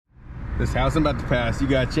This house I'm about to pass, you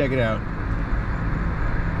gotta check it out.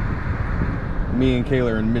 Me and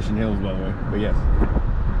Kayla are in Mission Hills, by the way, but yes.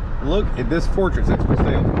 Look at this fortress that's for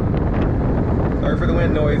sale. Sorry for the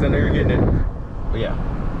wind noise, I know you're getting it. But yeah,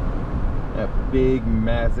 that big,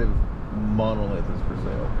 massive monolith is for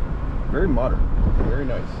sale. Very modern, very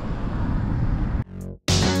nice.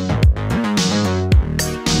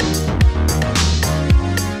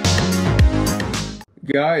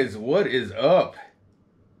 Guys, what is up?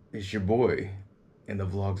 It's your boy, and the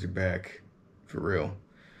vlogs are back, for real.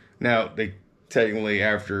 Now, they technically,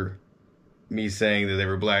 after me saying that they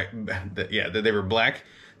were black, that they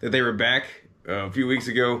were back a few weeks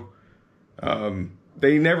ago,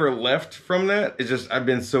 they never left from that. It's just, I've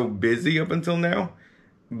been so busy up until now.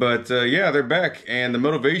 But yeah, they're back, and the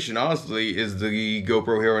motivation, honestly, is the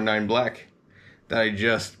GoPro Hero 9 Black that I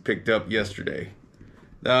just picked up yesterday.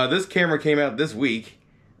 This camera came out this week,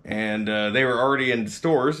 and they were already in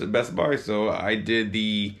stores at Best Buy, so I did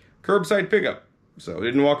the curbside pickup. So I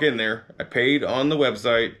didn't walk in there. I paid on the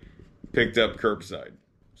website, picked up curbside.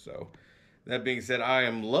 So that being said, I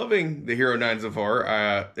am loving the Hero 9 so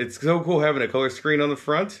far. It's so cool having a color screen on the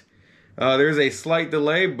front. There's a slight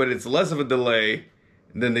delay, but it's less of a delay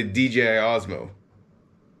than the DJI Osmo.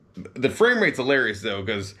 The frame rate's hilarious though,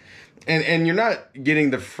 because and you're not getting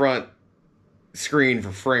the front screen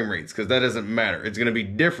for frame rates, because that doesn't matter. It's going to be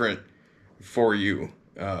different for you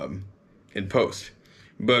in post.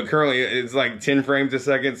 But currently it's like 10 frames a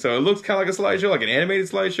second, so it looks kind of like a slideshow, like an animated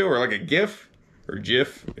slideshow, or like a GIF, or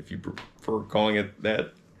GIF, if you prefer calling it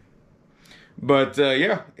that. But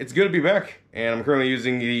yeah, it's good to be back, and I'm currently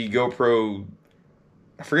using the GoPro.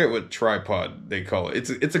 I forget what tripod they call it.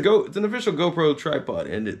 It's an official GoPro tripod,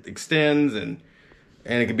 and it extends, and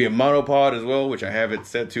it can be a monopod as well, which I have it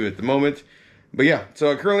set to at the moment. But yeah, so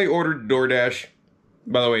I currently ordered DoorDash.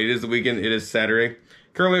 By the way, it is the weekend. It is Saturday.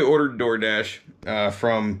 Currently ordered DoorDash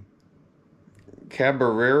from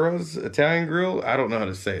Cabrera's Italian Grill. I don't know how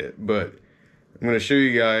to say it, but I'm going to show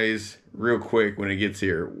you guys real quick when it gets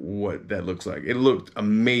here what that looks like. It looked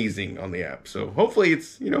amazing on the app. So hopefully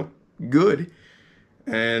it's, you know, good.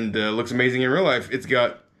 And looks amazing in real life. I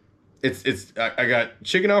got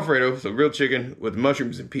chicken Alfredo, so grilled chicken with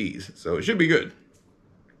mushrooms and peas. So it should be good.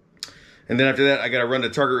 And then after that, I got to run to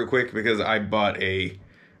Target real quick because I bought a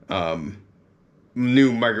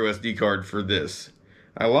new micro SD card for this.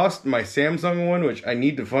 I lost my Samsung one, which I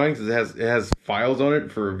need to find because it has files on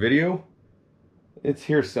it for video. It's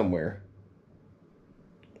here somewhere.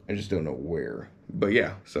 I just don't know where. But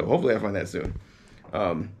yeah, so hopefully I find that soon.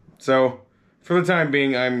 So for the time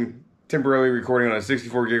being, I'm temporarily recording on a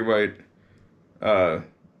 64 gigabyte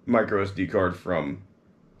micro SD card from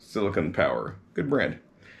Silicon Power. Good brand.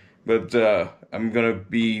 But I'm going to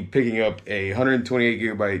be picking up a 128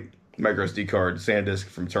 gigabyte micro SD card SanDisk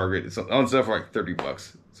from Target. It's on sale for like 30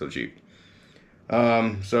 bucks. So cheap.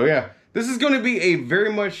 So yeah, this is going to be a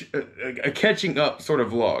very much a catching up sort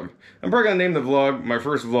of vlog. I'm probably going to name the vlog my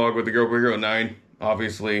first vlog with the GoPro Hero 9,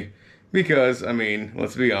 obviously. Because, I mean,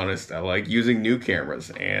 let's be honest, I like using new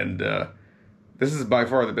cameras. And this is by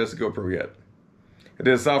far the best GoPro yet. I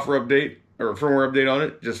did a software update, or a firmware update on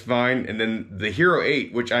it, just fine. And then the Hero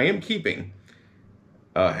 8, which I am keeping,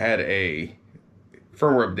 had a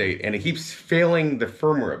firmware update, and it keeps failing the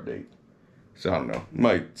firmware update. So I don't know,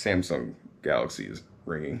 my Samsung Galaxy is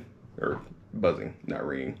ringing, or buzzing, not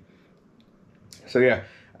ringing. So yeah,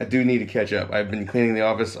 I do need to catch up. I've been cleaning the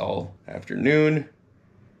office all afternoon.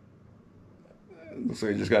 Looks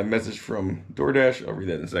like I just got a message from DoorDash. I'll read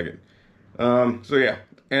that in a second. So yeah,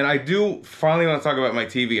 and I do finally want to talk about my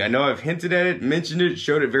TV. I know I've hinted at it, mentioned it,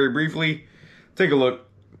 showed it very briefly. Take a look.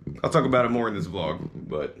 I'll talk about it more in this vlog,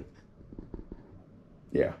 but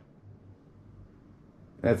yeah.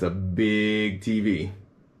 That's a big TV.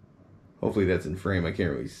 Hopefully that's in frame. I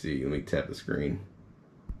can't really see. Let me tap the screen.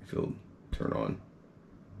 If it'll turn on.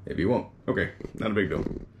 Maybe it won't. Okay, not a big deal.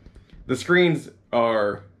 The screens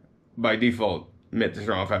are, by default, meant to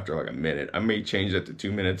turn off after like a minute. I may change that to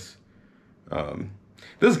 2 minutes.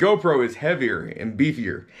 This GoPro is heavier and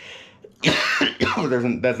beefier.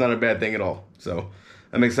 That's not a bad thing at all. So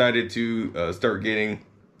I'm excited to start getting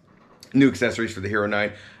new accessories for the Hero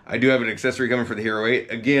 9. I do have an accessory coming for the Hero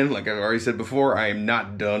 8. Again, like I've already said before, I am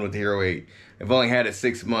not done with the Hero 8. I've only had it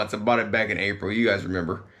 6 months. I bought it back in April. You guys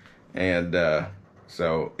remember. And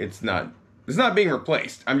so it's not being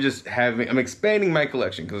replaced. I'm expanding my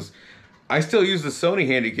collection because I still use the Sony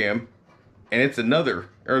Handycam, and it's not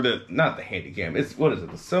the Handycam. It's, what is it?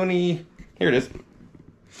 The Sony, here it is.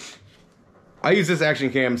 I use this action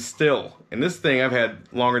cam still, and this thing I've had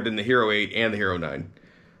longer than the Hero 8 and the Hero 9.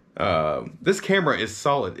 This camera is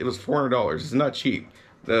solid. It was $400. It's not cheap,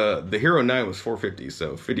 The Hero 9 was $450,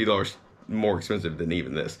 so $50 more expensive than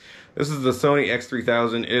even this. This is the Sony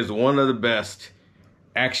X3000. It is one of the best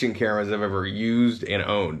action cameras I've ever used and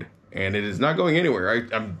owned, and it is not going anywhere.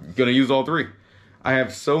 I'm gonna use all three. I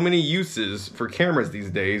have so many uses for cameras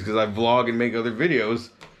these days because I vlog and make other videos.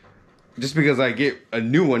 Just because I get a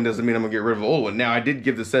new one doesn't mean I'm gonna get rid of the old one. Now, I did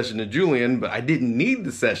give the Session to Julian, but I didn't need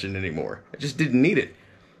the Session anymore. I just didn't need it.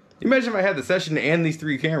 Imagine if I had the Session and these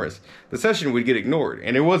three cameras. The Session would get ignored,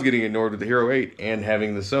 and it was getting ignored with the Hero 8 and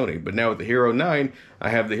having the Sony. But now with the Hero 9, I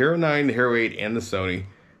have the Hero 9, the Hero 8, and the Sony.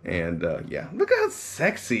 And yeah, look how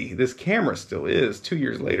sexy this camera still is 2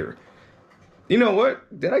 years later. You know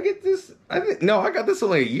what? Did I get this? No, I got this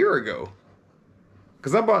only a year ago.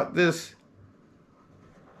 Because I bought this.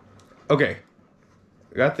 Okay.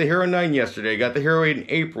 I got the Hero 9 yesterday. Got the Hero 8 in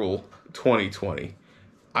April 2020.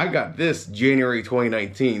 I got this January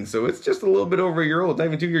 2019. So it's just a little bit over a year old. Not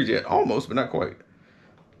even 2 years yet. Almost, but not quite.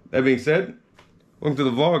 That being said, welcome to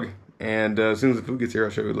the vlog. And as soon as the food gets here, I'll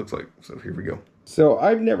show you what it looks like. So here we go. So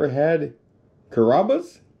I've never had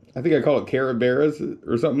Carrabba's. I think I call it Caraberas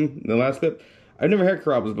or something in the last clip. I've never had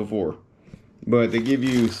Carrabba's before. But they give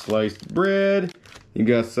you sliced bread. You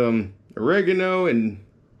got some oregano and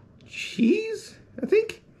cheese, I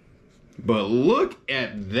think. But look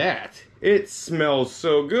at that. It smells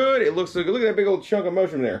so good. It looks so good. Look at that big old chunk of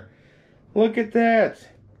mushroom there. Look at that.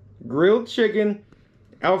 Grilled chicken.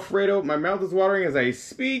 Alfredo. My mouth is watering as I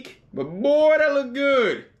speak. But boy, that look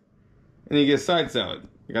good. And you get side salad.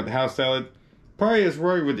 You got the house salad. Probably is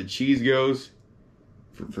right where the cheese goes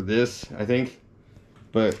for this, I think.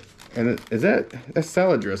 But, and that's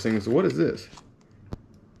salad dressing. So what is this?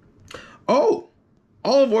 Oh,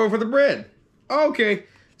 olive oil for the bread. Okay,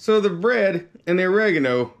 so the bread and the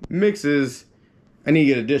oregano mixes. I need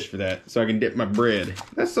to get a dish for that so I can dip my bread.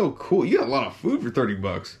 That's so cool. You got a lot of food for 30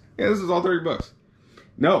 bucks. Yeah, this is all 30 bucks.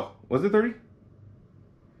 No, was it 30?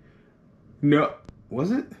 No,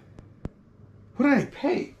 was it? What did I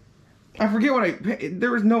pay? I forget what I paid.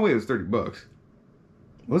 There was no way it was 30 bucks.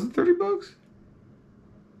 Was it 30 bucks?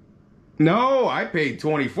 No, I paid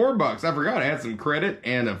 24 bucks. I forgot I had some credit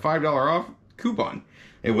and a $5 off coupon.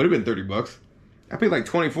 It would have been 30 bucks. I paid like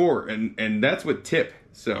 24 and that's with tip.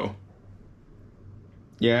 So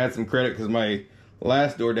yeah, I had some credit because my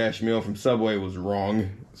last DoorDash meal from Subway was wrong.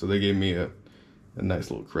 So they gave me a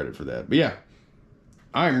nice little credit for that. But yeah,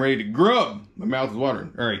 I'm ready to grub. My mouth is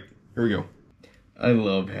watering. All right, here we go. I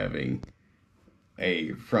love having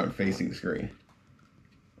a front-facing screen.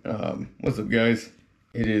 What's up, guys?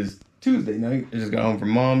 It is Tuesday night. I just got home from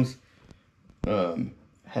Mom's.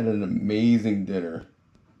 Had an amazing dinner.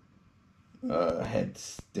 Had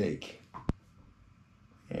steak.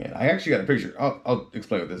 And I actually got a picture. I'll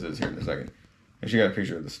explain what this is here in a second. I actually got a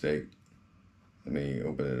picture of the steak. Let me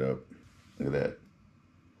open it up. Look at that.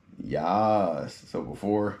 Yes. So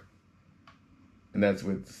before... And that's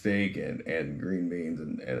with steak and green beans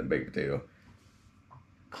and a baked potato.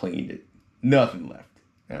 Cleaned it. Nothing left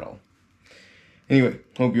at all. Anyway,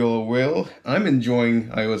 hope you all are well. I'm enjoying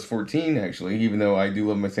iOS 14, actually, even though I do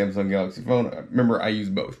love my Samsung Galaxy phone. Remember, I use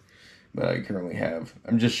both. But I currently have...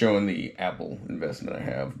 I'm just showing the Apple investment I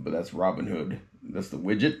have. But that's Robinhood. That's the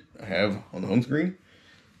widget I have on the home screen.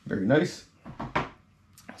 Very nice.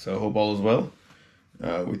 So I hope all is well.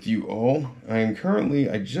 With you all. I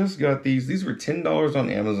just got these. These were $10 on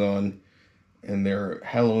Amazon, and they're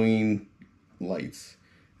Halloween lights.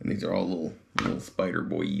 And these are all little spider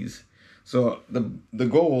boys. So the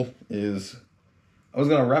goal is, I was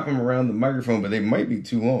gonna wrap them around the microphone, but they might be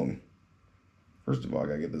too long. First of all, I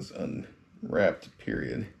gotta get this unwrapped,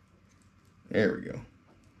 period. There we go.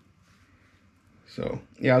 So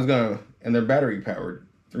yeah, and they're battery powered,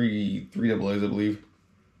 three AA's, I believe.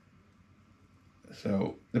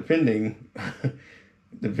 So depending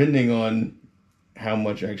on how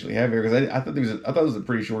much I actually have here, because I thought it was a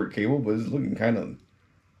pretty short cable, but it's looking kind of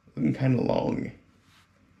long.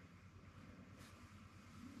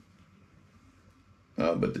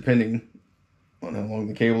 But depending on how long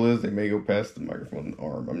the cable is, they may go past the microphone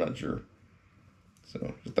arm. I'm not sure.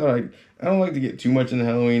 So just thought I don't like to get too much into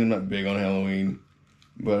Halloween. I'm not big on Halloween,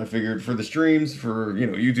 but I figured for the streams, for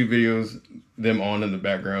YouTube videos, them on in the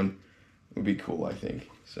background would be cool, I think.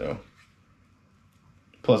 So,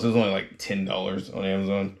 plus it was only like $10 on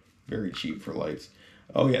Amazon. Very cheap for lights.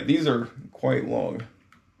 Oh yeah, these are quite long.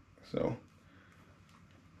 So,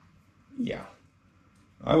 yeah.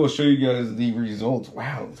 I will show you guys the results.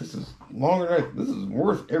 Wow, this is longer than this is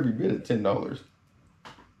worth every bit of $10.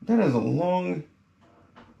 That is a long...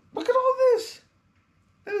 Look at all this.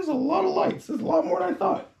 That is a lot of lights. That's a lot more than I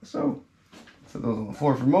thought. So, set those on the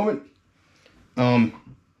floor for a moment.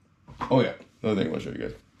 Oh yeah, another thing I want to show you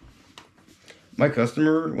guys. One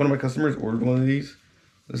of my customers ordered one of these.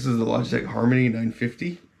 This is the Logitech Harmony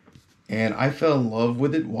 950. And I fell in love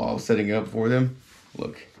with it while setting it up for them.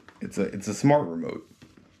 Look, it's a smart remote.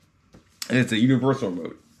 And it's a universal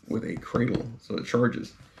remote with a cradle, so it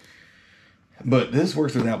charges. But this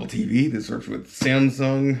works with Apple TV. This works with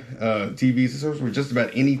Samsung TVs. This works with just about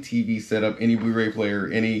any TV setup, any Blu-ray player,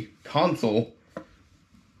 any console,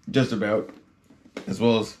 just about, as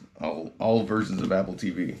well as all versions of Apple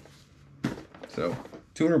TV. So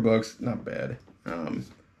 $200, not bad.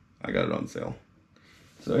 I got it on sale.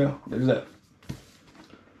 So yeah, there's that.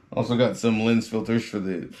 Also got some lens filters for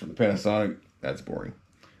the Panasonic. That's boring.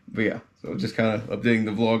 But yeah, so just kind of updating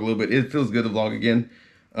the vlog a little bit. It feels good to vlog again.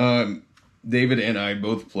 David and I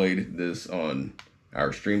both played this on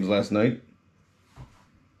our streams last night.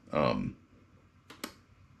 Not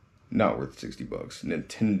worth $60.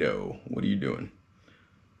 Nintendo, what are you doing?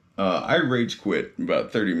 I rage quit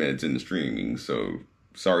about 30 minutes into streaming, so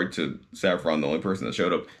sorry to Saffron, the only person that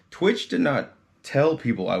showed up. Twitch did not tell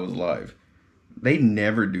people I was live. They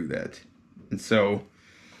never do that. And so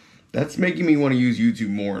that's making me want to use YouTube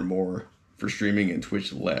more and more for streaming and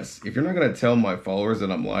Twitch less. If you're not going to tell my followers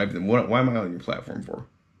that I'm live, then why am I on your platform for?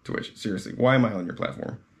 Twitch, seriously, why am I on your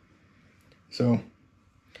platform? So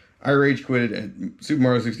I rage quitted at Super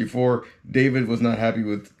Mario 64. David was not happy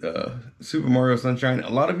with Super Mario Sunshine. A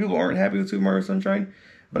lot of people aren't happy with Super Mario Sunshine,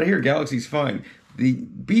 but I hear Galaxy's fine. The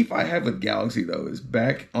beef I have with Galaxy, though, is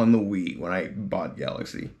back on the Wii when I bought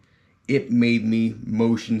Galaxy. It made me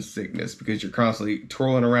motion sickness because you're constantly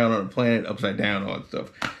twirling around on a planet upside down, all that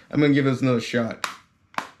stuff. I'm gonna give this another shot.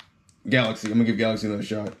 Galaxy, I'm gonna give Galaxy another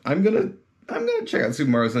shot. I'm gonna check out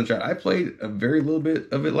Super Mario Sunshine. I played a very little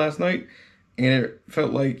bit of it last night, and it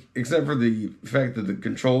felt like, except for the fact that the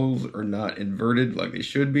controls are not inverted like they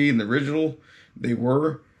should be in the original, they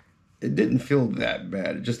were. It didn't feel that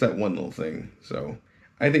bad, just that one little thing. So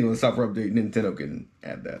I think with a software update, Nintendo can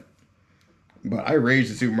add that. But I raged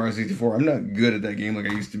at Super Mario 64. I'm not good at that game like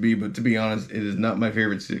I used to be, but to be honest, it is not my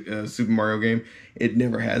favorite Super Mario game. It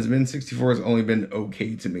never has been. 64 has only been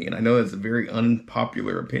okay to me, and I know that's a very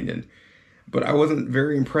unpopular opinion, but I wasn't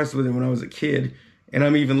very impressed with it when I was a kid, and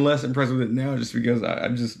I'm even less impressed with it now just because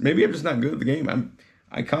maybe I'm just not good at the game.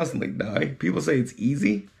 I constantly die. People say it's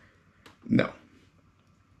easy. No.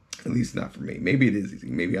 At least not for me. Maybe it is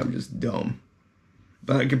easy. Maybe I'm just dumb.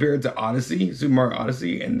 But I compare it to Odyssey, Super Mario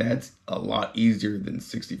Odyssey, and that's a lot easier than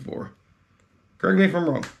 64. Correct me if I'm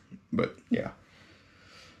wrong, but yeah.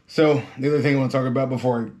 So the other thing I want to talk about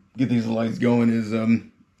before I get these lights going is,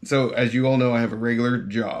 so as you all know, I have a regular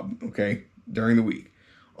job, okay, during the week.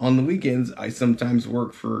 On the weekends, I sometimes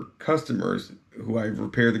work for customers who I've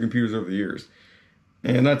repaired the computers over the years.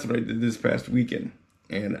 And that's what I did this past weekend.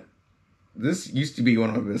 And this used to be one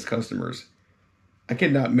of my best customers. I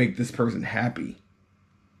could not make this person happy.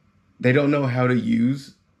 They don't know how to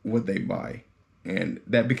use what they buy, and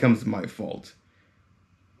that becomes my fault.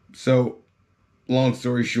 So, long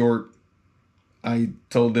story short, I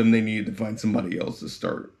told them they needed to find somebody else to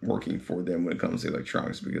start working for them when it comes to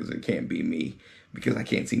electronics, because it can't be me, because I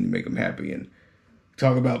can't seem to make them happy. And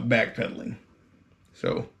talk about backpedaling.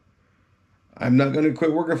 So, I'm not going to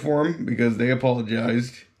quit working for them because they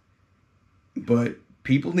apologized. But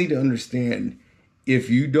people need to understand, if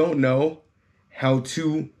you don't know how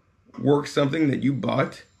to work something that you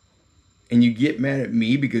bought and you get mad at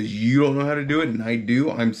me because you don't know how to do it and I do,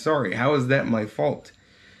 I'm sorry. How is that my fault?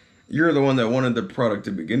 You're the one that wanted the product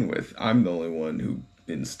to begin with. I'm the only one who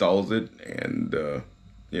installs it and,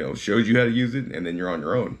 shows you how to use it, and then you're on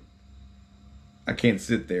your own. I can't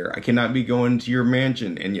sit there. I cannot be going to your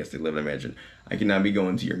mansion, and yes, they live in a mansion. I cannot be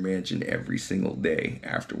going to your mansion every single day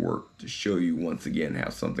after work to show you once again how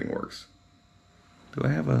something works. Do I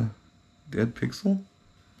have a dead pixel?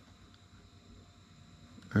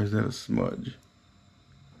 Or is that a smudge?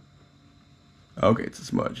 Okay, it's a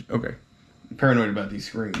smudge. Okay. I'm paranoid about these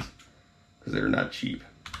screens because they're not cheap.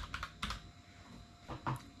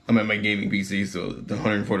 I'm at my gaming PC, so the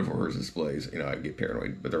 144 hertz displays, I get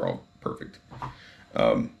paranoid, but they're all perfect.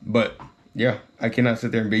 But yeah, I cannot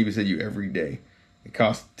sit there and babysit you every day. It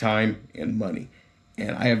costs time and money.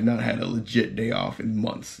 And I have not had a legit day off in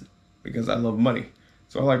months because I love money.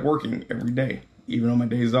 So I like working every day. Even on my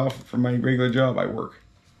days off from my regular job, I work.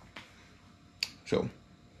 So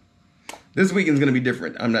this weekend's going to be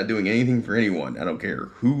different. I'm not doing anything for anyone. I don't care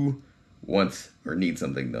who wants or needs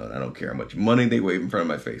something done. I don't care how much money they wave in front of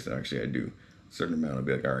my face. And actually, I do a certain amount. I'll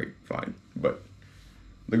be like, all right, fine. But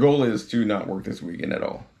the goal is to not work this weekend at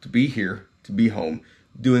all. To be here, to be home,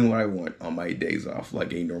 doing what I want on my days off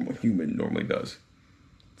like a normal human normally does.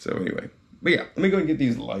 So anyway, but yeah, let me go and get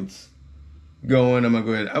these lights going. I'm gonna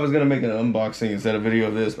go ahead. I was gonna make an unboxing instead of video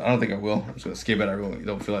of this, but I don't think I will. I'm just gonna skip it. I really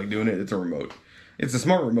don't feel like doing it. It's a remote. It's a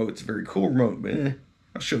smart remote. It's a very cool remote, but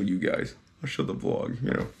I'll show you guys. I'll show the vlog,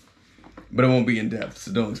 you know. But it won't be in depth,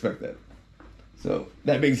 so don't expect that. So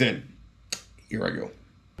that being said, here I go.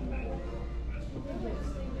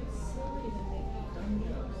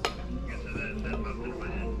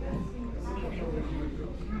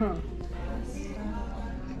 Huh.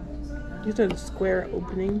 You said square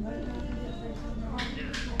opening.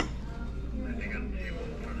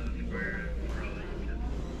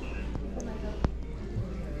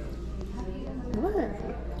 What?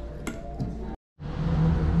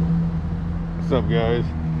 What's up, guys?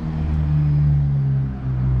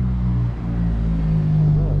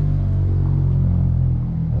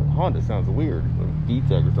 That Honda sounds weird, like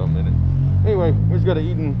D-Tech or something in it. Anyway, we just got an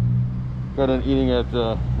eating at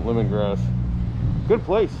Lemongrass. Good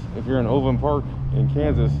place if you're in Overland Park in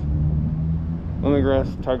Kansas.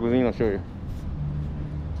 Lemongrass Thai cuisine, I'll show you.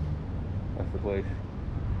 That's the place.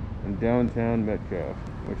 In downtown Metcalf,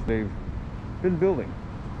 which they've been building.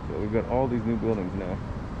 So we've got all these new buildings now.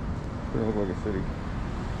 It's gonna look like a city.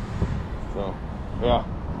 So, yeah.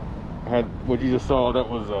 I had what you just saw, that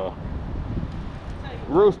was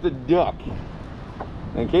roasted duck.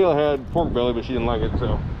 And Kayla had pork belly, but she didn't like it,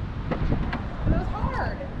 so. It was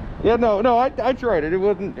hard. Yeah, no, I tried it. It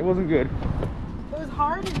wasn't good. It was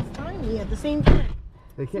hard and slimy at the same time.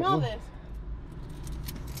 Smell this.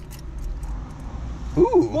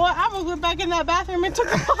 Ooh. Boy, I almost went back in that bathroom and took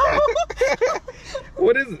a bottle.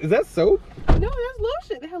 What is that soap? No, that's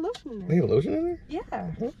lotion. They had lotion in there. They have lotion in there?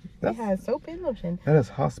 Yeah. They had soap and lotion. That is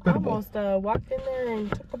hospitable. I almost walked in there and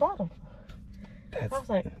took the bottle. I was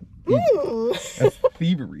like, that's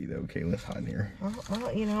thievery, though, Kayla. It's hot in here.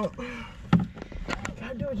 Well, you know,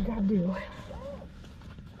 gotta do what you gotta do.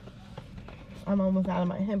 I'm almost out of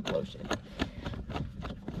my hemp lotion.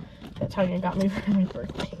 That Tanya got me for my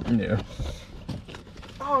birthday. Yeah.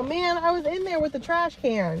 Oh man, I was in there with the trash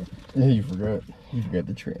can. Yeah, you forgot. You forgot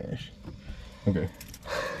the trash. Okay.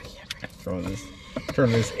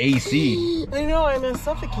 Turn this AC. I know, I'm gonna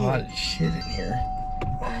suffocate. Hot as shit in here.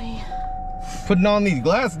 Putting on these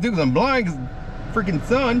glasses, dude, 'cause I'm blind because freaking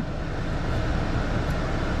sun.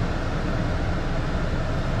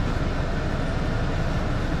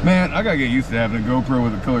 Man, I gotta get used to having a GoPro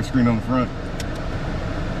with a color screen on the front.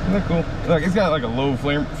 Isn't that cool? Like, it's got like a low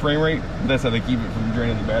frame rate. That's how they keep it from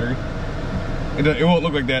draining the battery. It won't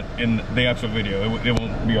look like that in the actual video. It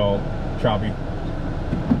won't be all choppy.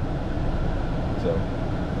 So,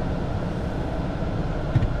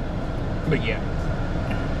 but yeah.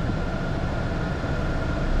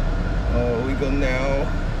 Oh, we go now.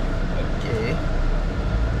 Okay.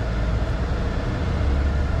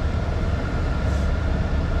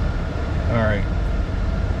 All right.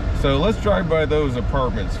 So let's drive by those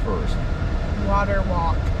apartments first. Water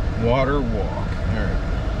walk. Water walk. All right.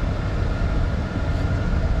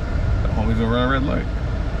 Always over on a red light.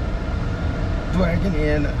 Dragging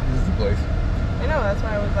in. This is the place. I know. That's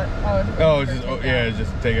why I was like, oh, it's just yeah, it's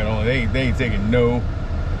just taking on. They ain't taking no.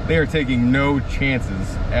 They are taking no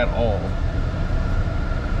chances at all.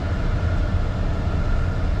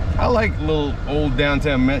 I like little old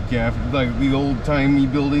downtown Metcalf, like these old timey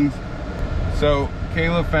buildings. So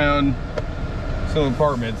Kayla found some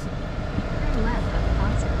apartments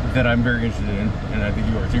that I'm very interested in, and I think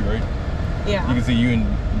you are too, right? Yeah. You can see you and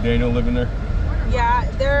Daniel living there. Yeah,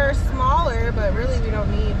 they're smaller, but really we don't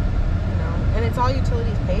need, you know, and it's all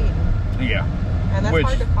utilities paid. Yeah. And that's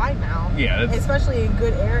hard to find now. Yeah. That's, especially in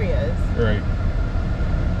good areas. Right.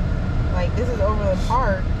 Like this is Overland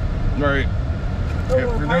Park. Right.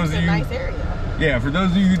 Overland Park's a nice area. Yeah, for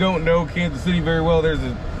those of you who don't know Kansas City very well, there's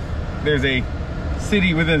a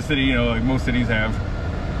city within a city, you know, like most cities have,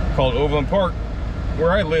 called Overland Park,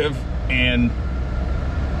 where I live, and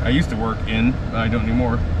I used to work in, but I don't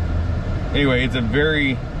anymore. Anyway, it's a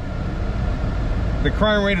very, the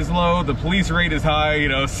crime rate is low, the police rate is high, you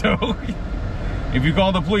know, so if you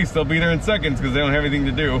call the police, they'll be there in seconds because they don't have anything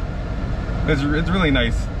to do. It's really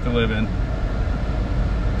nice to live in.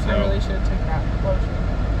 So. I really should have took that lotion.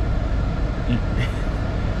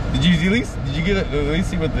 Did you get at least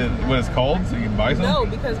see what it's called so you can buy some? No,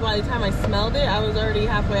 because by the time I smelled it, I was already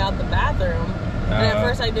halfway out the bathroom. And at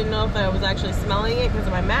first I didn't know if I was actually smelling it because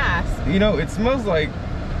of my mask. You know, it smells like,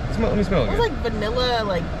 let me smell it. It smells like vanilla,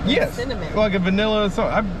 like cinnamon. Like a vanilla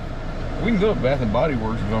song. We can go to Bath and Body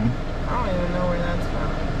Works or something. I don't even know where that's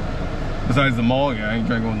from. Besides the mall, yeah, I ain't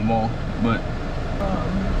trying to go in the mall, but.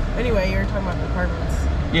 Anyway, you're talking about the apartments.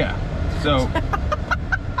 Yeah, so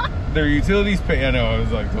their utilities paid. I know, I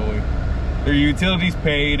was like totally. Their utilities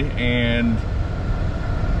paid, and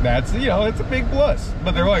That's, you know, it's a big plus.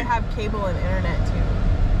 But they're like, they have cable and internet too.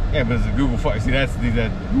 Yeah, but it's a Google Fi. See, that's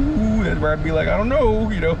where I'd be like, I don't know,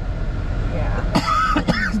 you know. Yeah.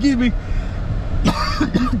 Excuse me.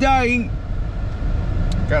 Dying.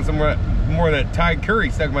 Got some more of that Thai curry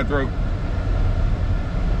stuck in my throat.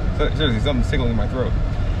 So, seriously, something's tickling in my throat.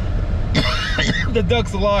 The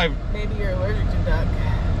duck's alive. Maybe you're allergic to duck.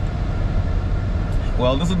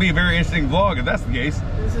 Well, this will be a very interesting vlog if that's the case.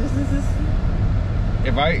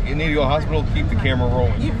 If I need to go to the hospital, keep the camera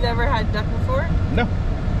rolling. You've never had duck before? No.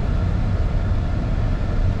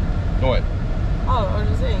 What? Oh, I was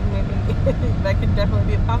just saying, maybe that could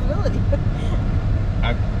definitely be a possibility.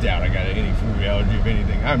 I doubt I got any food allergy, if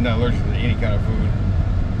anything. I'm not allergic to any kind of food.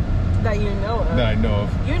 That you know of. That I know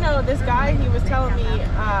of. You know, this guy, he was telling me,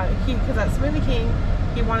 because at Smoothie King,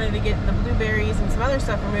 he wanted to get the blueberries and some other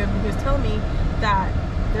stuff removed, and he was telling me that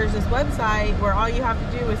there's this website where all you have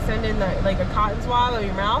to do is send in like a cotton swab of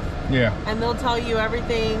your mouth. Yeah. And they'll tell you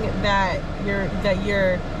everything that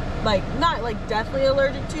you're like, not like deathly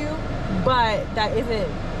allergic to, but that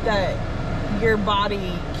your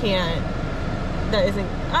body can't,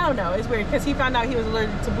 I don't know, it's weird, because he found out he was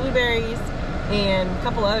allergic to blueberries and a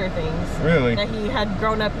couple other things. Really? That he had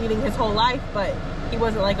grown up eating his whole life, but he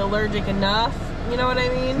wasn't like allergic enough, you know what I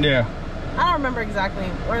mean? Yeah. I don't remember exactly,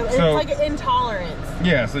 or it's like an intolerance.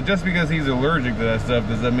 Yeah, so just because he's allergic to that stuff,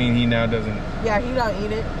 does that mean he now doesn't? Yeah, he don't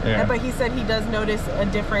eat it. Yeah. But he said he does notice a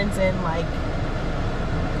difference in like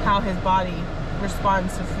how his body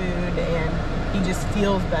responds to food, and he just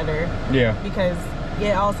feels better. Yeah. Because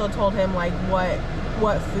it also told him like what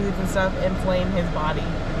foods and stuff inflame his body.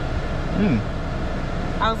 Hmm.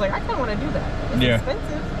 I was like, I kind of want to do that. It's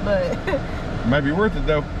expensive, but might be worth it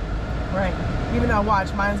though. Right. Even though,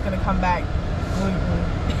 watch, mine's gonna come back gluten,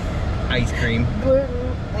 ice cream, gluten,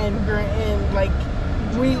 and like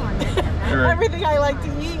wheat, everything I like to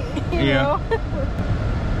eat. You know.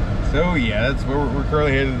 So yeah, that's where we're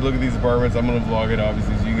currently headed to look at these apartments. I'm gonna vlog it,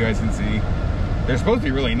 obviously, so you guys can see. They're supposed to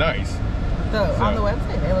be really nice. So on the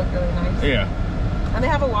website, they look really nice. Yeah. And they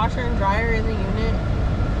have a washer and dryer in the unit.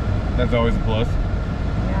 That's always a plus.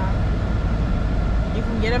 Yeah. You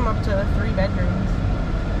can get them up to 3 bedrooms.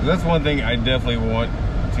 That's one thing I definitely want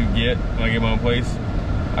to get when I get my own place.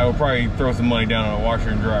 I will probably throw some money down on a washer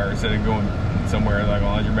and dryer instead of going somewhere like a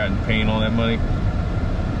laundromat and paying all that money.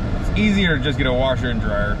 It's easier to just get a washer and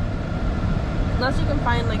dryer. Unless you can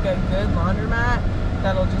find like a good laundromat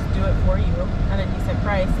that'll just do it for you at a decent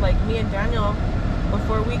price. Like me and Daniel,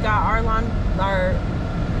 before we got our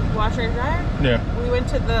washer and dryer, we went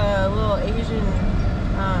to the little Asian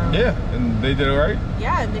yeah, and they did it right.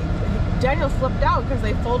 Yeah, and Daniel flipped out because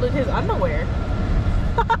they folded his underwear.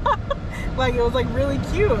 Like, it was like really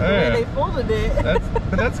cute the way they folded it.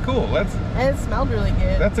 That's cool. And it smelled really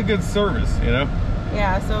good. That's a good service, you know.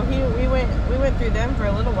 Yeah, so we went through them for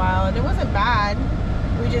a little while, and it wasn't bad.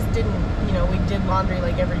 We just didn't, you know, we did laundry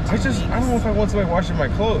like every 2 weeks. I don't know if I want somebody washing my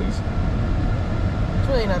clothes. It's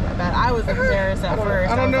really not that bad. I was embarrassed at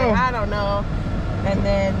first. I don't know. Like, I don't know. And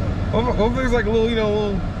then what if there's like a little, you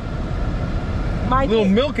know, little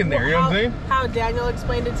milk in there, you know what I'm saying? How Daniel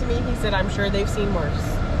explained it to me, he said, I'm sure they've seen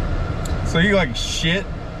worse. So you like shit,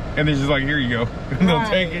 and they're just like, here you go. And they'll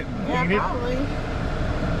take it. Yeah, probably.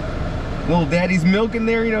 Little daddy's milk in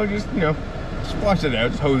there, you know, just wash it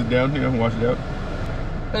out. Just hose it down, you know, wash it out.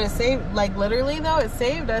 But it saved, like literally though, it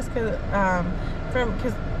saved us because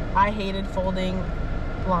I hated folding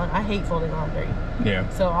I hate folding laundry. Yeah.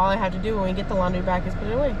 So all I have to do when we get the laundry back is put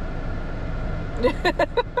it away.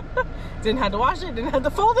 Didn't have to wash it, didn't have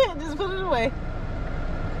to fold it, just put it away.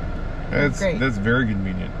 That's great. That's very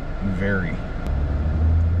convenient. Very.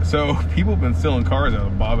 So people have been stealing cars out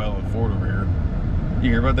of Bob Allen Ford over here. You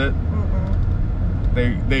hear about that?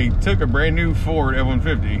 They took a brand new Ford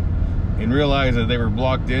F-150 and realized that they were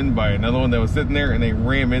blocked in by another one that was sitting there, and they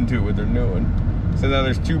rammed into it with their new one. So now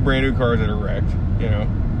there's 2 brand new cars that are wrecked, you know.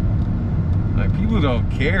 Like, people don't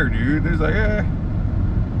care, dude. There's like,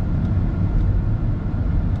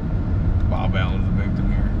 Bob Allen's a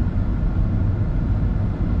victim here.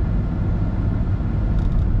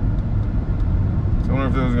 So I wonder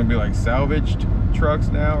if those are going to be like salvaged trucks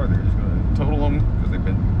now, or they're just going to total them because they've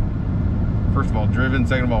been, first of all, driven,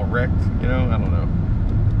 second of all, wrecked, you know? I don't know.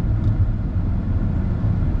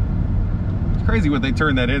 It's crazy what they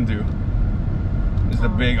turned that into. Just a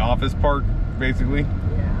big office park, basically.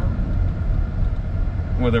 Yeah.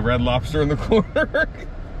 With a Red Lobster in the corner.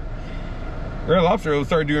 Red Lobster will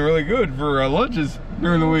start doing really good for lunches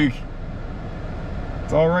during the week.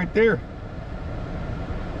 It's all right there.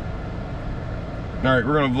 All right,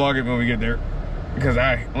 we're gonna vlog it when we get there because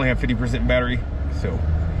I only have 50% battery. So,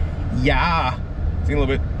 yeah. See you in a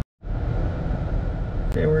little bit.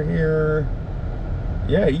 Okay, we're here.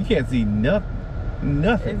 Yeah, you can't see nothing.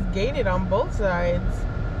 It's gated on both sides.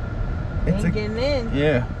 Ain't getting in.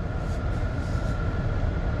 Yeah.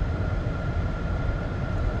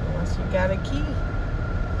 Unless you got a key.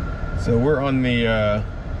 So we're on the,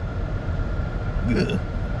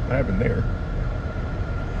 what happened there?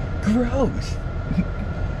 Gross.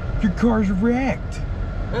 Your car's wrecked.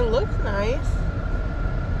 It looks nice.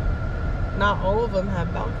 Not all of them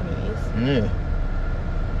have balconies. Yeah.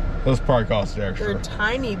 Those probably cost extra. They're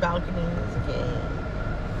tiny balconies. Yeah.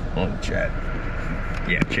 On chat.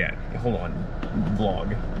 Yeah, chat. Hold on.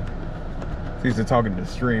 Vlog. He's talking to the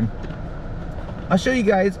stream. I'll show you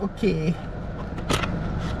guys. Okay.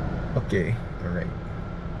 Okay. All right.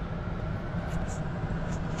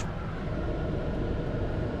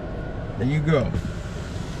 There you go.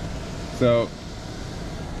 So,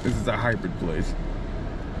 this is a hybrid place.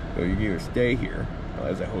 So you can either stay here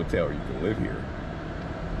as a hotel or you can live here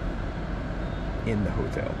in the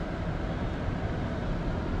hotel.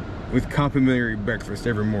 With complimentary breakfast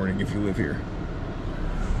every morning if you live here.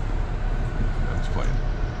 I'm just playing.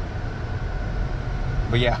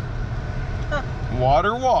 But yeah.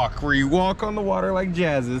 Water walk, where you walk on the water like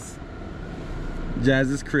Jazz's.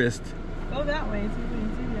 Jazz's Christ. Go that way so you can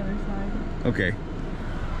see the other side. Okay.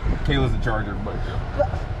 Kayla's in charge of everybody.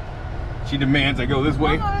 She demands I go this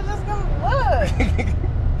way. No, I was just gonna look.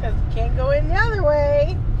 Because you can't go in the other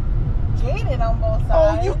way. Gated on both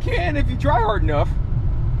sides. Oh, you can if you try hard enough.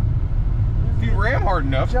 If you ram hard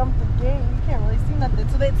enough. Jump the gate. You can't really see nothing.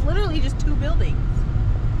 So it's literally just two buildings.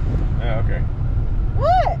 Yeah, okay.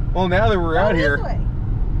 What? Well, now that we're out here. This way.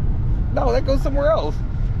 No, that goes somewhere else.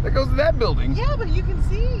 That goes to that building. Yeah, but you can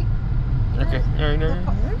see. Okay.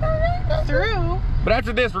 Through. But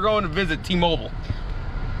after this, we're going to visit T-Mobile.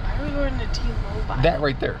 Why are we going to T-Mobile? That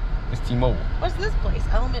right there is T-Mobile. What's this place?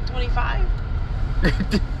 Element 25?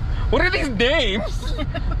 What are these names?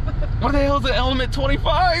 What the hell is an Element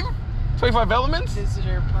 25? 25 Elements?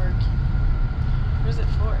 Visitor park. What is it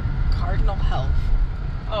for? Cardinal Health.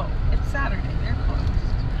 Oh, it's Saturday. They're closed.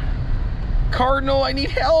 Cardinal, I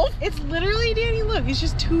need help. It's literally, Danny, look, it's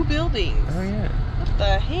just two buildings. Oh, yeah. What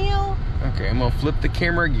the hell? Okay, I'm going to flip the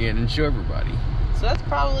camera again and show everybody. So that's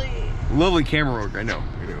probably... Lovely camera work, I know.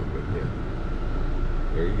 But yeah.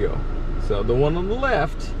 There you go. So the one on the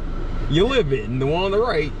left, you live in. The one on the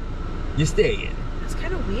right, you stay in. That's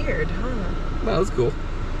kind of weird, huh? No, that's cool.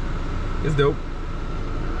 It's dope.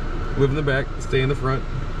 Live in the back, stay in the front.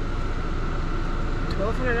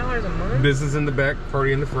 $1,200 a month? Business in the back,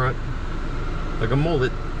 party in the front. Like a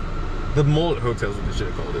mullet. The mullet hotel's what they should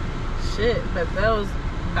have called it. Shit, but those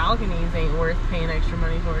balconies ain't worth paying extra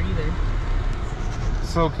money for either.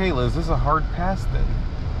 So, Kayla, is this a hard pass then?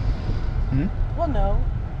 Hmm? Well, no.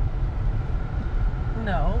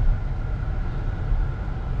 No.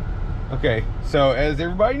 Okay, so as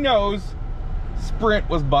everybody knows, Sprint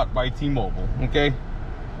was bought by T-Mobile, okay?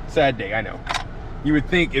 Sad day, I know. You would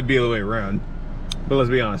think it'd be the other way around. But let's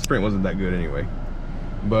be honest, Sprint wasn't that good anyway.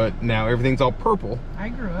 But now everything's all purple. I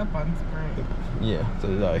grew up on Sprint. Yeah, so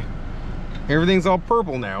did I. Everything's all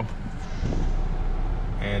purple now.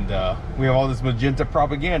 And we have all this magenta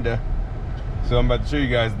propaganda. So I'm about to show you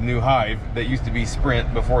guys the new Hive that used to be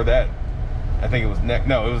Sprint. Before that, I think it was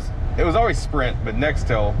it was always Sprint, but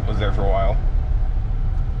Nextel was there for a while.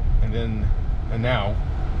 And now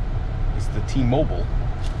it's the T-Mobile,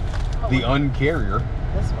 the Un-carrier.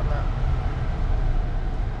 This one though.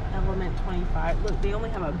 Element 25. Look, they only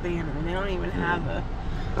have a banner. They don't even have a...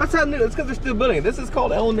 That's how new. It's because they're still building it. This is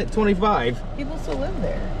called Element 25. People still live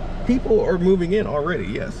there. People are moving in already,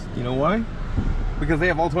 yes. You know why? Because they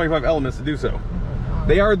have all 25 elements to do so. Oh,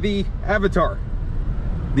 they are the Avatar,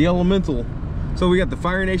 the Elemental. So we got the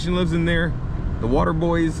Fire Nation lives in there, the Water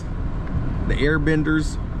Boys, the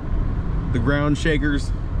Airbenders, the Ground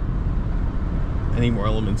Shakers. Any more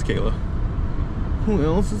elements, Kayla? Who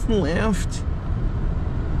else is left?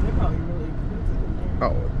 They're probably really expensive in there.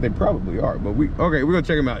 Oh, they probably are, but we're gonna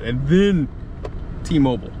check them out, and then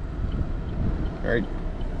T-Mobile. All right,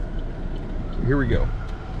 here we go.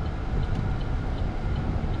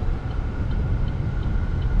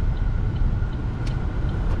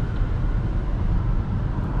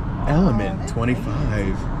 Element 25.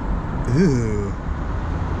 Ooh,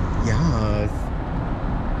 yes.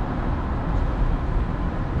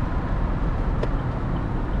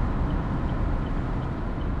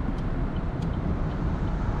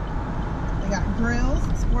 Got grills,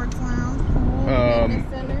 sports lounge, pool, fitness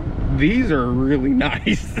center. These are really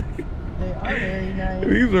nice. They are very nice.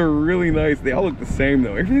 These are really nice. They all look the same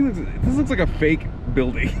though. This looks like a fake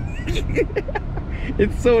building.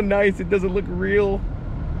 It's so nice. It doesn't look real.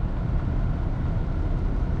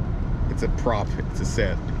 It's a prop. It's a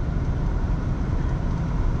set.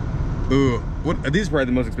 Ooh, what? These are probably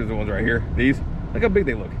the most expensive ones right here. These. Look how big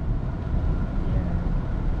they look. Yeah.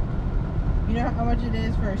 You know how much it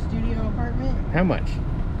is for a studio apartment? How much?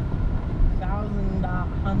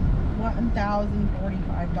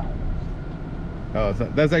 $1,045. Oh,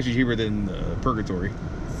 that's actually cheaper than Purgatory.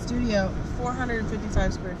 Studio,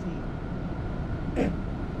 455 square feet.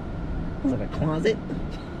 Is that a closet?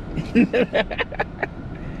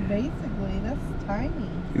 Basically, that's tiny.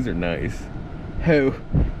 These are nice. Oh,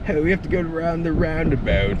 we have to go around the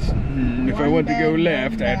roundabout. If I want to go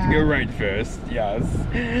left, I have to go right first. Yes.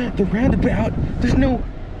 The roundabout. There's no.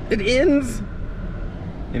 It ends.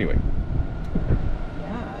 Anyway.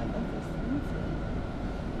 Yeah, that's expensive.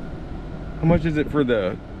 How much is it for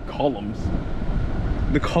the columns?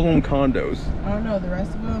 The column condos. I don't know. The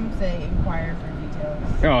rest of them say inquire for details.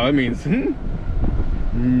 Oh, that means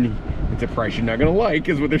it's a price you're not gonna like,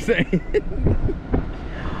 is what they're saying.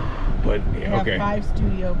 But They have 5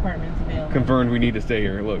 studio apartments available. Confirmed. We need to stay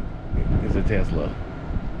here. Look, it's a Tesla.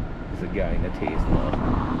 It's a guy in a Tesla.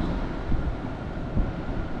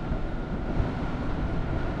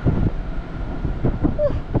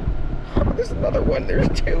 Oh, there's another one. There's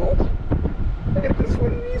 2. Look at this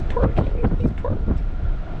one. He's parking. He's parked.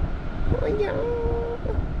 Oh yeah.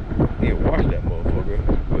 Yeah, watch that motherfucker.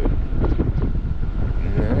 Good.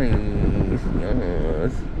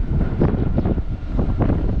 Nice.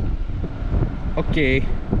 Okay.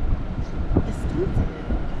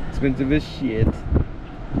 Expensive as shit.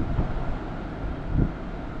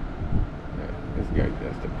 This guy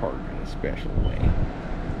has to park in a special way.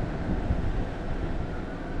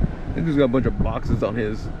 I think he's got a bunch of boxes on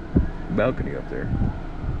his balcony up there.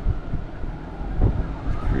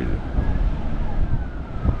 It's crazy.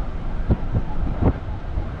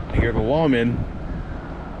 I hear the lawman.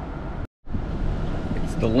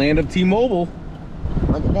 It's the land of T-Mobile.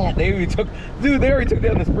 Look at that. They already took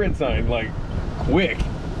down the Sprint sign, like, quick.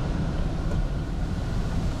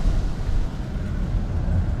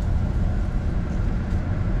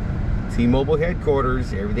 T-Mobile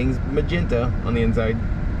headquarters. Everything's magenta on the inside.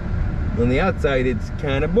 On the outside, it's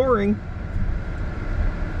kind of boring.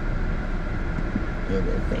 Is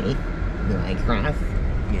it safe? Do I cross?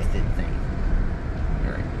 Yes, it's safe.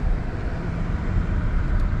 All right.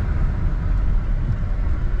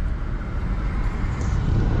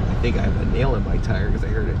 I think I have a nail in my tire because I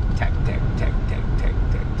heard it tack, tack, tack, tack, tack,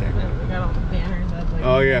 tack, tack. Yeah, we got all the banners up. Like,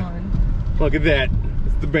 oh, yeah. Look at that.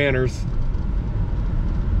 It's the banners.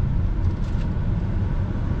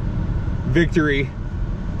 Victory.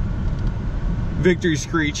 Victory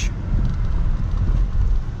screech.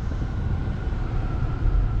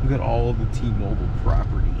 Look at all the T-Mobile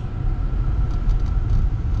property.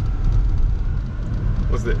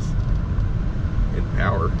 What's this?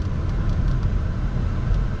 Empower.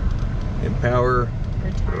 Empower.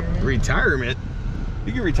 Retirement.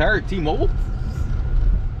 You can retire at T-Mobile?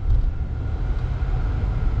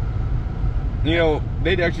 You know,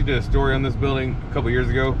 they actually did a story on this building a couple years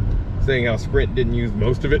ago saying how Sprint didn't use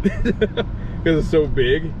most of it because it's so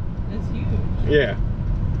big. It's huge. Yeah.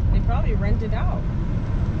 They probably rent it out.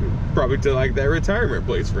 Probably to like that retirement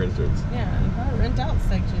place, for instance. Yeah, they probably rent out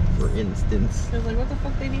sections. For instance. Because like, what the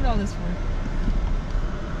fuck they need all this for?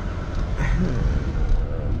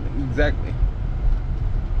 Exactly.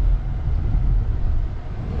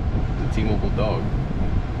 The T-Mobile dog.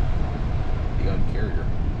 The uncarrier.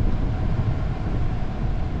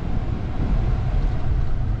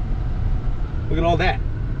 Look at all that.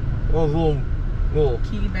 All those little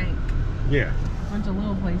Key bank. Yeah. A bunch of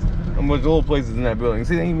little places. A bunch of little places in that building.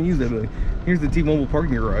 See, they didn't even use that building. Here's the T-Mobile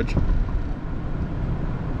parking garage.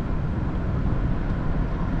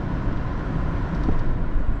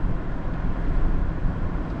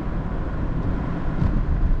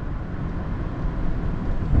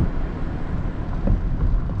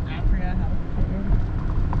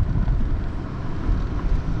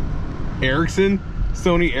 Ericsson?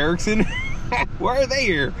 Sony Ericsson? Why are they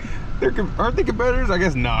here? Aren't they competitors? I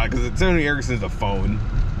guess not, because Sony Ericsson's a phone,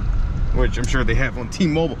 which I'm sure they have on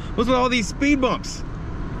T-Mobile. What's with all these speed bumps?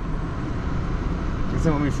 Guess they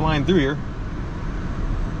want me flying through here.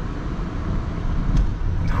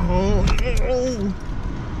 No, no.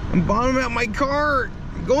 I'm bottoming out my car.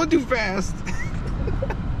 I'm going too fast.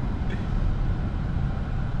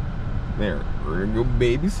 There, we're gonna go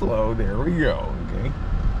baby slow. There we go. Okay.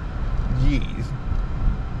 Jeez.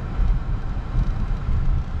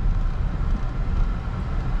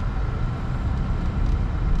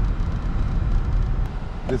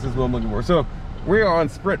 This is what I'm looking for. So We are on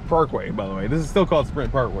Sprint Parkway, by the way. This is still called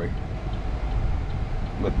Sprint Parkway.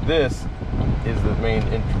 But this is the main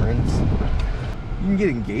entrance. You can get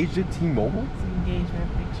engaged at T-Mobile? It's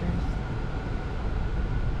engagement pictures.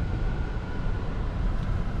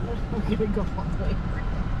 We're gonna go all the way.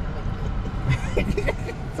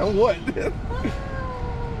 So what?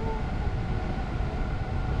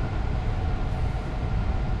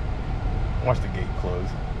 Watch the gate close.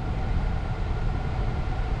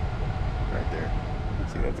 Right there.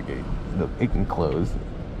 See, that's a gate. It can close.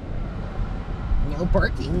 No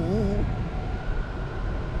parking.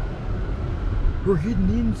 We're hitting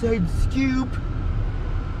the inside scoop.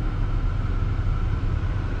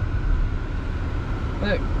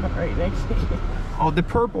 Look, right next to you. Oh, the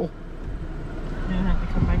purple. You're gonna have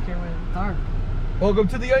to come back here when it's dark. Welcome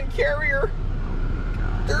to the Uncarrier.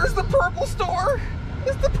 There's the purple store.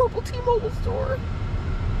 It's the purple T-Mobile store.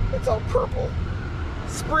 It's all purple.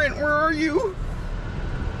 Sprint, where are you?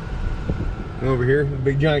 And over here, the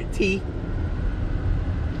big giant T.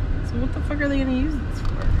 So what the fuck are they gonna use this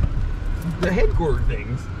for? The headquarters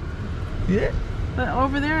things. Yeah. But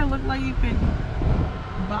over there, it looked like you could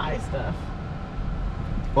buy stuff.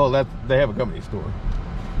 Well, they have a company store.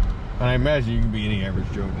 And I imagine you can be any average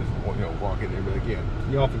Joe, just walk in there and be like, yeah,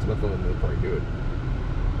 y'all fix my phone, they'll probably do it.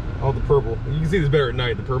 All the purple. You can see this better at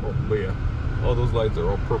night, the purple. But yeah, all those lights are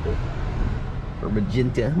all purple. Or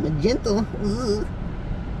magenta. Magenta.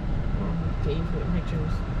 Engagement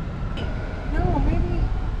pictures. No, maybe it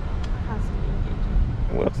has to be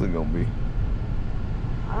engagement. What else is it gonna be?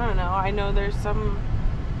 I don't know. I know there's some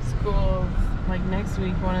schools, like next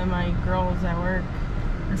week, one of my girls at work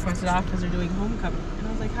requested off because they're doing homecoming. And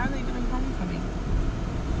I was like, how are they doing homecoming?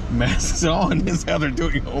 Masks on is how they're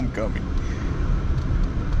doing homecoming.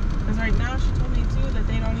 Because right now she told me too that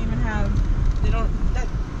they don't even have,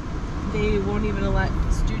 they won't even let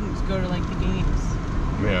students go to like the games.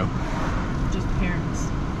 Yeah. Just parents.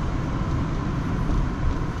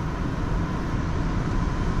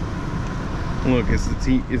 Look, it's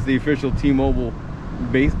the official T-Mobile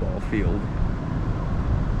baseball field.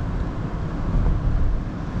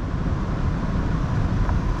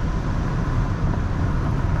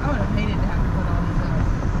 I would have hated to have to put all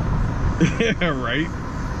these up. Yeah, right.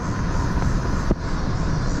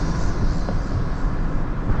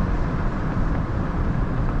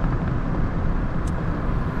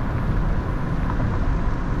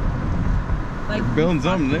 Like, they're building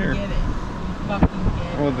something there. Get it. You fucking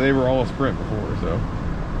get it. Well, they were all a Sprint before, so.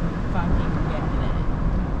 Fucking get it.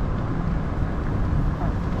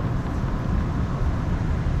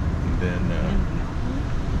 And then,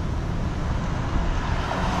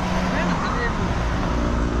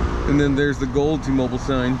 and then there's the gold T-Mobile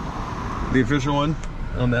sign, the official one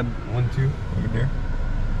on that one too, over there.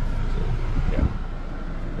 So, yeah.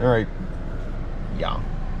 All right. Yeah.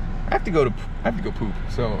 I have to go poop.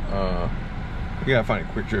 So, we gotta find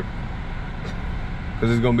a quick trip. Cause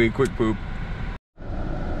it's gonna be a quick poop.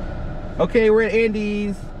 Okay, we're at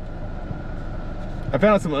Andy's. I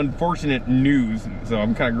found out some unfortunate news, so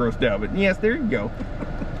I'm kind of grossed out. But yes, there you go.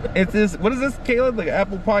 It's this. What is this, Caleb? Like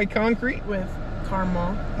apple pie concrete With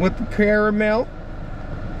caramel. with the caramel.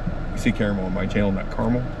 You see caramel on my channel, not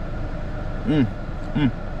caramel.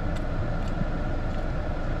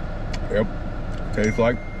 Yep. Tastes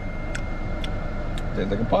like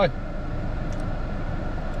a pie.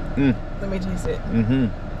 Let me taste it.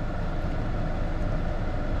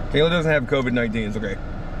 Kayla doesn't have COVID-19. It's okay.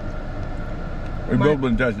 We've both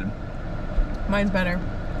been tested. Mine's better.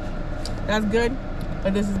 That's good,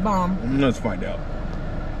 but this is bomb. Let's find out.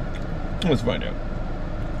 Let's find out.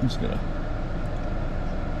 I'm just gonna.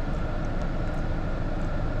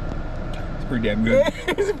 It's pretty damn good.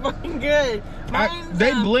 It's fucking good.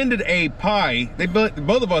 They blended a pie.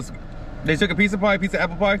 Both of us. They took a piece of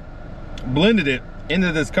apple pie, blended it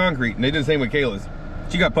into this concrete, and they did the same with Kayla's.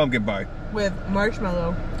 She got pumpkin pie with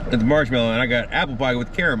marshmallow. It's marshmallow, and I got apple pie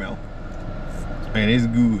with caramel. And it's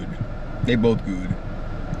good. They both good.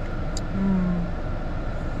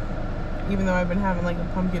 Even though I've been having like a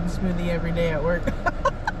pumpkin smoothie every day at work.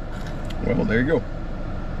 Well, there you go.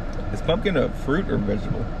 Is pumpkin a fruit or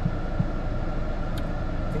vegetable?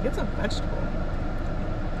 I think it's a vegetable.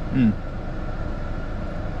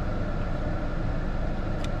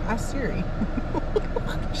 Ask Siri.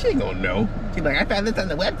 She ain't gonna know. She's like, I found this on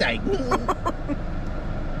the website.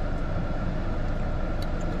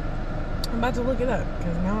 I'm about to look it up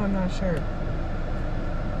because now I'm not sure.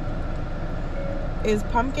 Is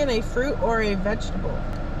pumpkin a fruit or a vegetable?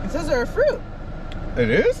 It says they're a fruit. It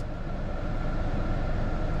is?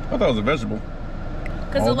 I thought it was a vegetable.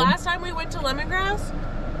 Because the last time we went to Lemongrass,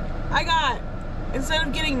 I got instead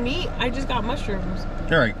of getting meat, I just got mushrooms.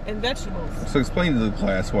 All right. And vegetables. So explain to the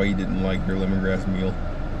class why you didn't like your lemongrass meal.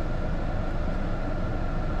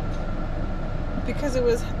 Because it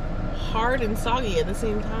was hard and soggy at the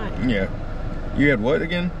same time. Yeah. You had what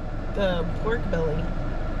again? The pork belly.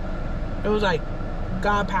 It was like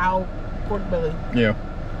Gopro pork belly. Yeah.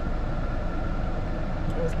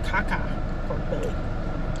 It was caca pork belly.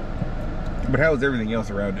 But how was everything else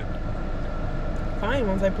around it? Fine,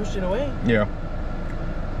 once I pushed it away. Yeah.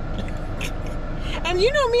 And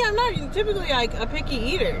you know me, I'm not typically like a picky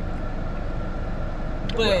eater.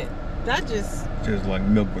 But well, that just like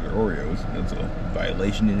milk with Oreos. That's a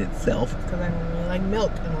violation in itself. Because I don't really like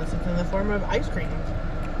milk unless it's in the form of ice cream.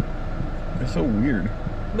 It's so weird.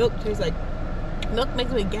 Milk tastes like... Milk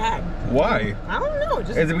makes me gag. Why? I don't know.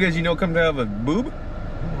 Just... Is it because you know it comes out of a boob?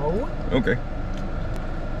 No. Okay.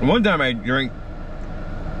 One time I drank...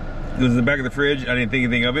 It was in the back of the fridge. I didn't think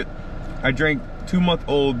anything of it. I drank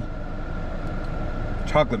 2-month-old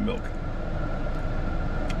chocolate milk.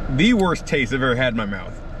 The worst taste I've ever had in my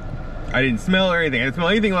mouth. I didn't smell or anything. I didn't smell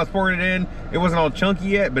anything when I was pouring it in. It wasn't all chunky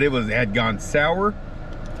yet, but it had gone sour.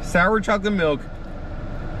 Sour chocolate milk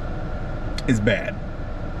is bad.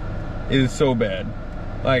 It is so bad.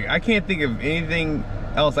 Like, I can't think of anything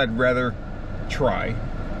else I'd rather try.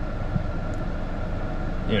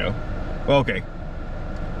 You know. Well, okay.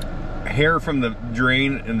 Hair from the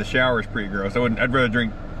drain in the shower is pretty gross. I'd rather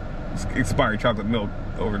drink expired chocolate milk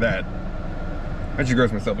over that. I just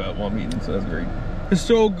gross myself out while I'm eating, so that's great. It's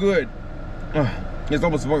so good. It's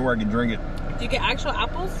almost the point where I can drink it. Do you get actual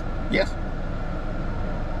apples? Yes.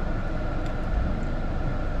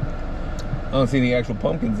 I don't see any actual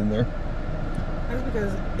pumpkins in there. That's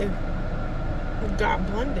because it got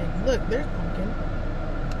blended. Look, there's pumpkin.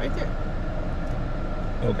 Right there.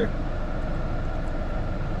 Okay.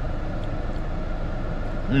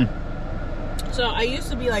 Mm. So I used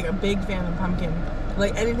to be like a big fan of pumpkin.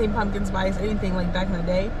 Like anything pumpkin spice, anything like back in the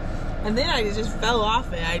day. And then I just fell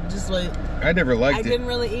off it. I just like... I never liked it. I didn't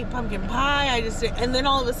really eat pumpkin pie. And then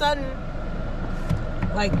all of a sudden,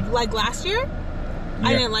 like last year, yeah.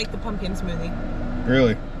 I didn't like the pumpkin smoothie.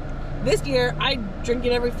 Really? This year, I drink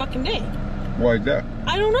it every fucking day. Why is that?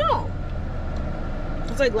 I don't know.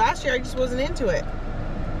 It's like last year, I just wasn't into it.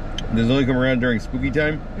 Does it only come around during spooky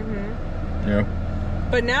time? Mm-hmm. Yeah.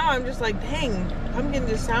 But now I'm just like, dang, pumpkin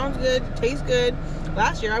just sounds good, tastes good.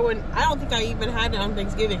 Last year, I don't think I even had it on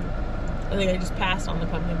Thanksgiving. I think I just passed on the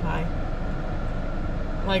pumpkin pie.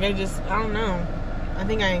 Like, I don't know. I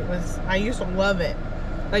think I used to love it.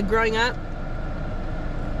 Like, growing up,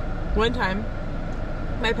 one time,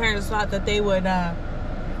 my parents thought that they would, that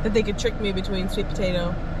they could trick me between sweet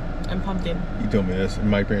potato and pumpkin. You told me this, and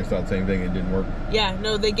my parents thought the same thing, and it didn't work. Yeah,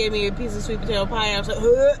 no, they gave me a piece of sweet potato pie, and I was like,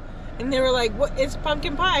 ugh. And they were like, what, it's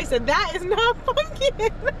pumpkin pie. I said, that is not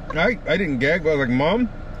pumpkin. I didn't gag, but I was like, Mom?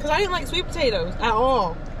 Because I didn't like sweet potatoes at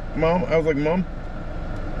all. Mom, I was like, Mom,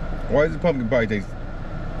 why does the pumpkin pie taste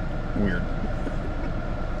weird?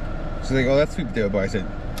 She's like, oh, that's sweet potato pie. I said,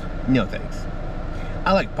 no thanks.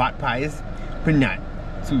 I like pot pies, but not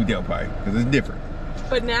sweet potato pie, because it's different.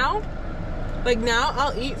 But now, like now,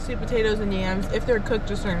 I'll eat sweet potatoes and yams if they're cooked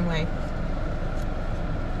a certain way.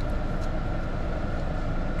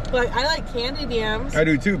 Like, I like candied yams. I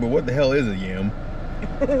do too, but what the hell is a yam?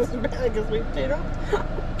 It's like a sweet potato.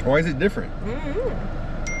 Why is it different? Mm-hmm.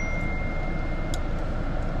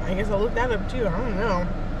 I guess I'll look that up too. I don't know.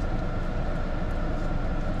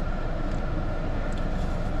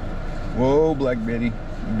 Whoa, Black Betty.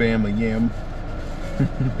 Bam, a yam.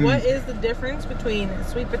 What is the difference between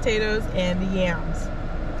sweet potatoes and yams?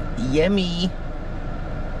 Yummy.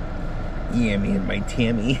 Yummy in my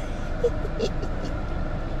tummy.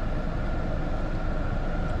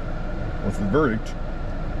 What's the verdict?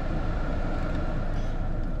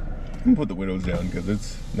 I'm gonna put the windows down because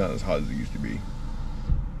it's not as hot as it used to be.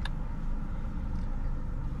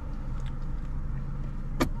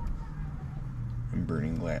 I'm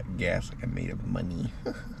burning gas like I'm made of money.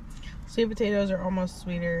 Sweet potatoes are almost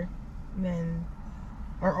sweeter than,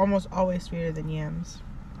 are almost always sweeter than yams.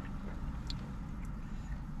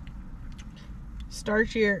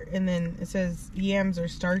 Starchier, and then it says yams are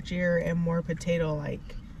starchier and more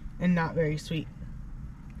potato-like and not very sweet.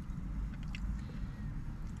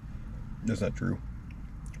 That's not true.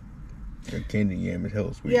 A candy yam is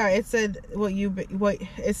hella sweet. Yeah, it said what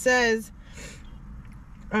it says.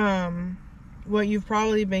 What you've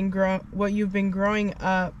been growing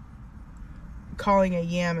up calling a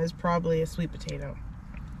yam is probably a sweet potato.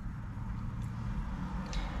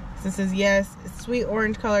 So it says yes, sweet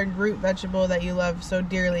orange colored root vegetable that you love so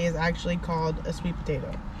dearly is actually called a sweet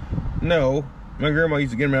potato. No, My grandma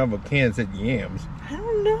used to get them out of a can that said yams. I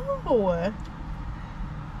don't know.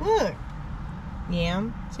 Look.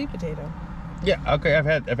 Yam, sweet potato. Yeah, okay, I've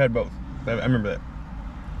had both. I remember that.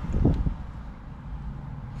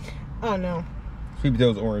 Oh no. Sweet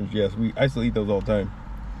potatoes orange, yes. I still eat those all the time.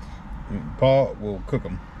 Paul will cook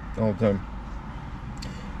them all the time.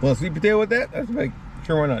 Want a sweet potato with that? That's like,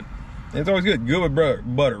 sure, why not? And it's always good. Good with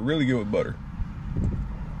butter. Really good with butter.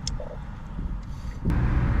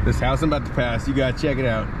 This house I'm about to pass, you gotta check it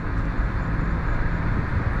out.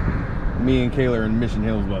 Me and Kayla are in Mission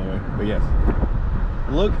Hills, by the way. But yes.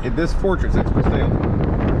 Look at this fortress that's for sale.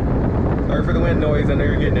 Sorry for the wind noise, I know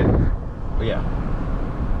you're getting it. But yeah.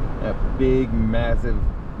 That big, massive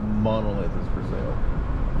monolith is for sale.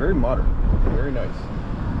 Very modern. Very nice.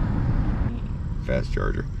 Fast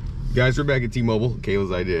charger. Guys, we're back at T-Mobile.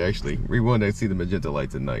 Kayla's idea, actually. We wanted to see the magenta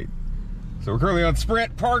lights at night. So we're currently on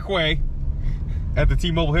Sprint Parkway at the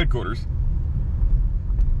T-Mobile headquarters.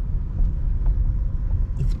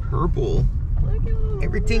 It's purple.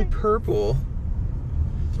 Everything purple.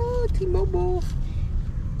 Oh, T-Mobile.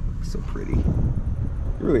 So pretty.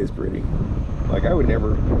 It really is pretty. Like, I would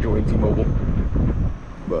never join T-Mobile,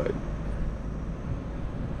 but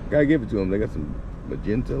gotta give it to them. They got some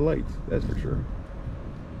magenta lights, that's for sure.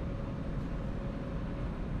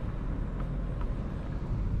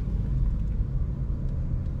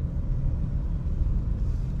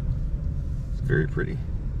 It's very pretty.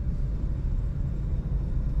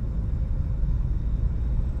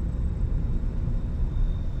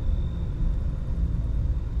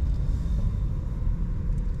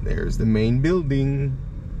 There's the main building.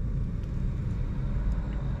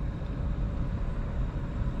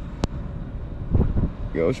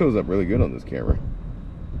 Yo, it shows up really good on this camera.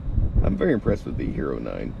 I'm very impressed with the Hero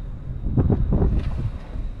 9.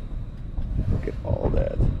 Look at all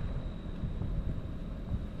that.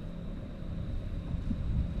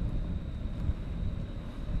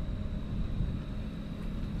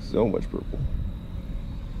 So much purple.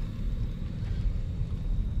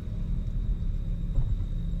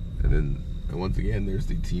 And then, once again, there's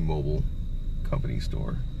the T-Mobile company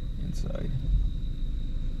store inside.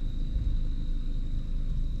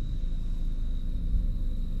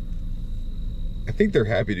 I think they're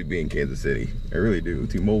happy to be in Kansas City. I really do.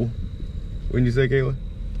 T-Mobile. Wouldn't you say, Kayla?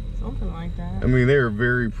 Something like that. I mean, they are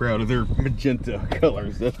very proud of their magenta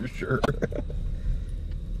colors, that's for sure.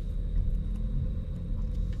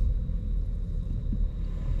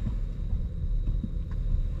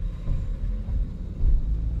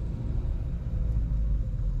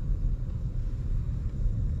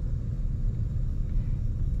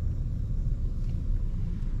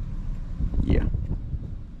 Yeah.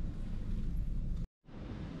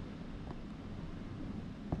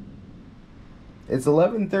 It's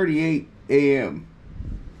 11:38 a.m.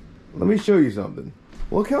 Let me show you something.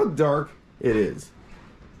 Look how dark it is.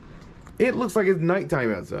 It looks like it's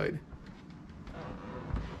nighttime outside.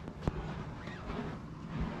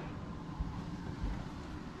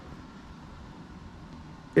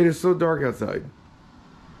 It is so dark outside.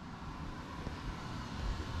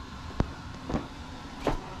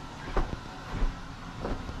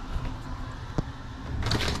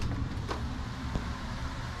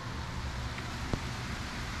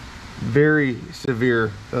 Very severe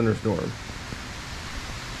thunderstorm.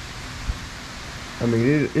 I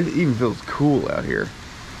mean, it even feels cool out here.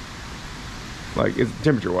 Like, it's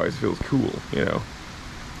temperature-wise, feels cool, you know.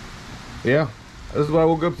 Yeah, this is what I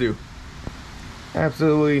woke up to.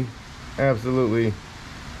 Absolutely, absolutely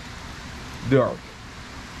dark.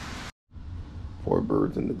 4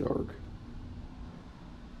 birds in the dark.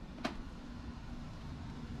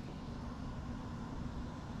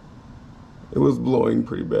 It was blowing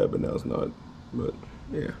pretty bad, but now it's not. But,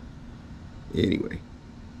 yeah. Anyway.